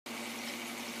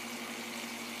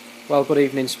Well, good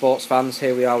evening sports fans,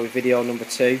 here we are with video number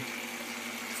 2,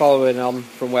 following on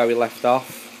from where we left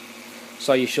off.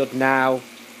 So you should now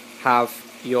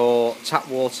have your tap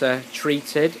water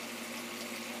treated,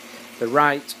 the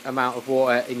right amount of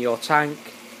water in your tank,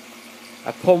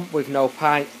 a pump with no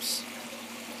pipes,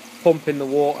 pumping the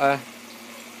water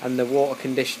and the water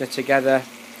conditioner together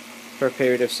for a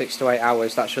period of 6 to 8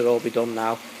 hours. That should all be done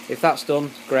now. If that's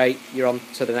done, great, you're on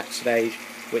to the next stage,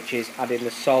 which is adding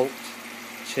the salt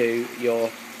to your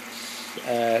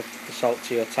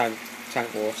tank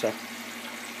water.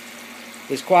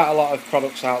 There's quite a lot of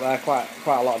products out there, quite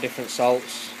a lot of different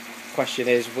salts. Question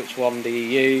is, which one do you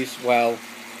use? Well,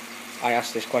 I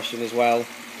asked this question as well,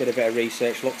 did a bit of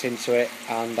research, looked into it,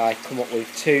 and I come up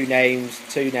with two names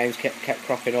kept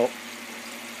cropping up.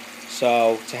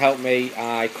 So to help me,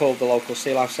 I called the local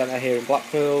Sea Life Centre here in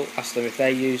Blackpool, asked them if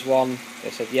they use one.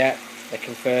 They said yeah, they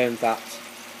confirmed that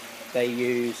they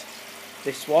use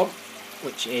this one,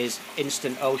 which is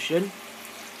Instant Ocean,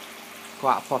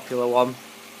 quite a popular one.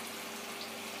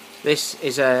 This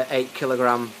is a 8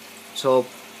 kilogram tub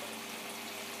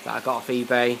that I got off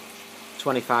eBay,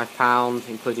 £25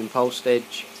 including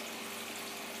postage.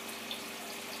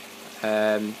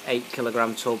 8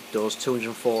 kilogram tub does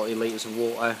 240 litres of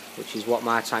water, which is what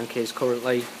my tank is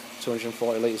currently,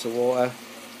 240 litres of water.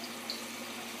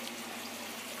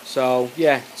 So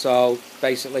yeah, so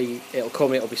basically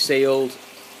it'll be sealed,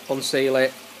 unseal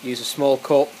it, use a small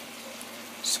cup,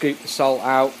 scoop the salt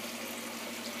out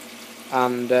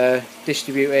and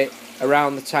distribute it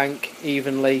around the tank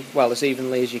evenly, well as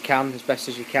evenly as you can, as best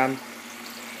as you can.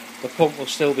 The pump will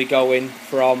still be going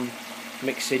from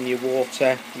mixing your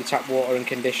water, your tap water and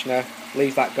conditioner.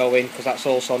 Leave that going because that's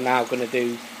also now going to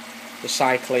do the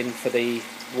cycling for the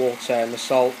water and the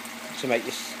salt to make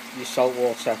your salt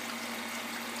water.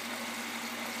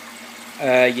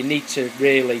 You need to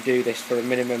really do this for a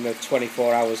minimum of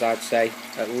 24 hours, I'd say,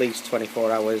 at least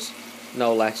 24 hours,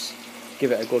 no less.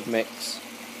 Give it a good mix.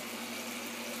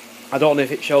 I don't know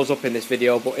if it shows up in this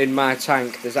video, but in my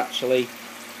tank there's actually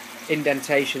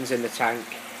indentations in the tank,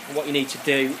 and what you need to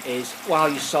do is, while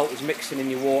your salt is mixing in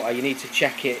your water, you need to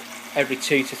check it every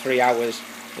 2 to 3 hours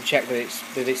and check that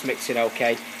it's mixing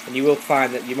okay, and you will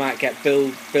find that you might get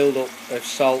build up of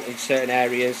salt in certain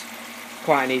areas.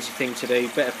 Quite an easy thing to do,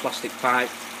 bit of plastic pipe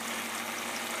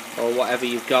or whatever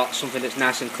you've got, something that's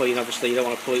nice and clean. Obviously you don't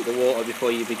want to pollute the water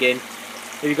before you begin.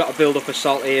 If you've got a build up of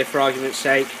salt here, for argument's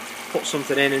sake, put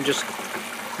something in and just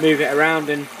move it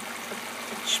around and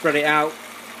spread it out.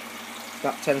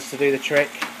 That tends to do the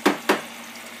trick.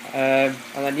 And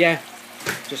then yeah,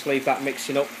 just leave that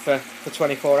mixing up for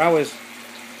 24 hours.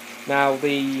 Now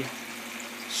the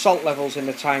salt levels in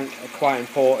the tank are quite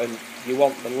important. You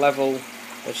want the level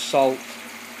of salt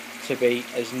to be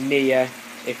as near,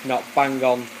 if not bang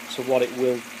on, to what it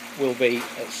will be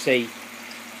at sea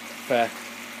for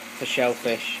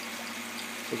shellfish.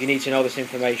 If you need to know this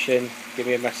information, give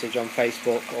me a message on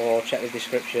Facebook or check the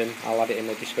description, I'll add it in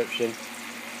the description.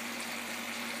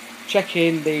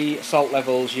 Checking the salt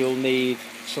levels, you'll need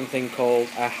something called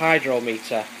a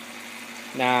hydrometer.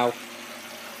 Now,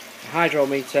 a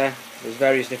hydrometer, there's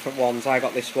various different ones. I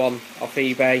got this one off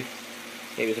eBay.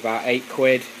 It was about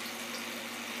 £8.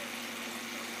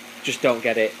 Just don't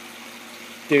get it.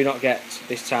 Do not get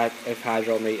this type of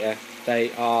hydrometer.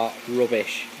 They are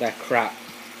rubbish. They're crap.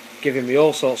 Giving me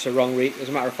all sorts of wrong readings. As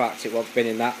a matter of fact, it won't bin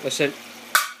in that. Listen.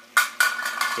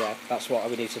 Yeah, that's what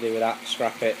we need to do with that.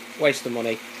 Scrap it. Waste of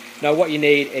money. Now what you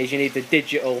need is the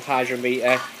digital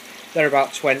hydrometer. They're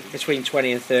about between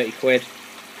 20 and 30 quid.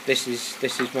 This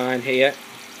is mine here.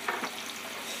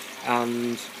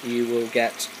 And you will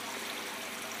get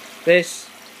this,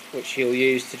 which you'll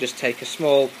use to just take a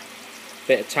small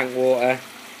bit of tank water,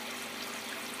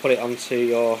 put it onto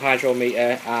your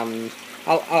hydrometer, and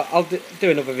I'll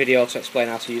do another video to explain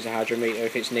how to use a hydrometer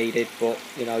if it's needed, but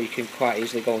you know, you can quite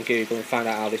easily go on Google and find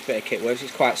out how this bit of kit works.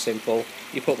 It's quite simple.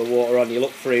 You put the water on, you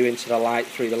look through into the light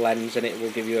through the lens, and it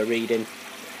will give you a reading.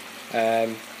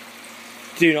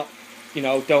 Do not,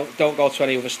 don't go to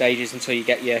any other stages until you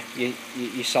get your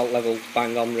salt level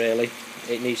bang on. Really,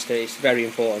 it's very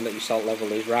important that your salt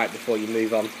level is right before you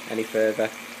move on any further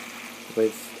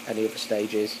with any other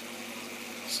stages.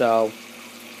 So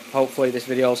hopefully this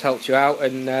video has helped you out,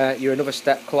 and you're another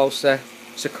step closer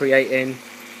to creating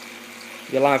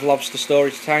your live lobster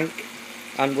storage tank,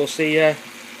 and we'll see you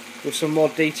with some more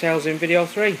details in video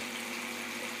 3.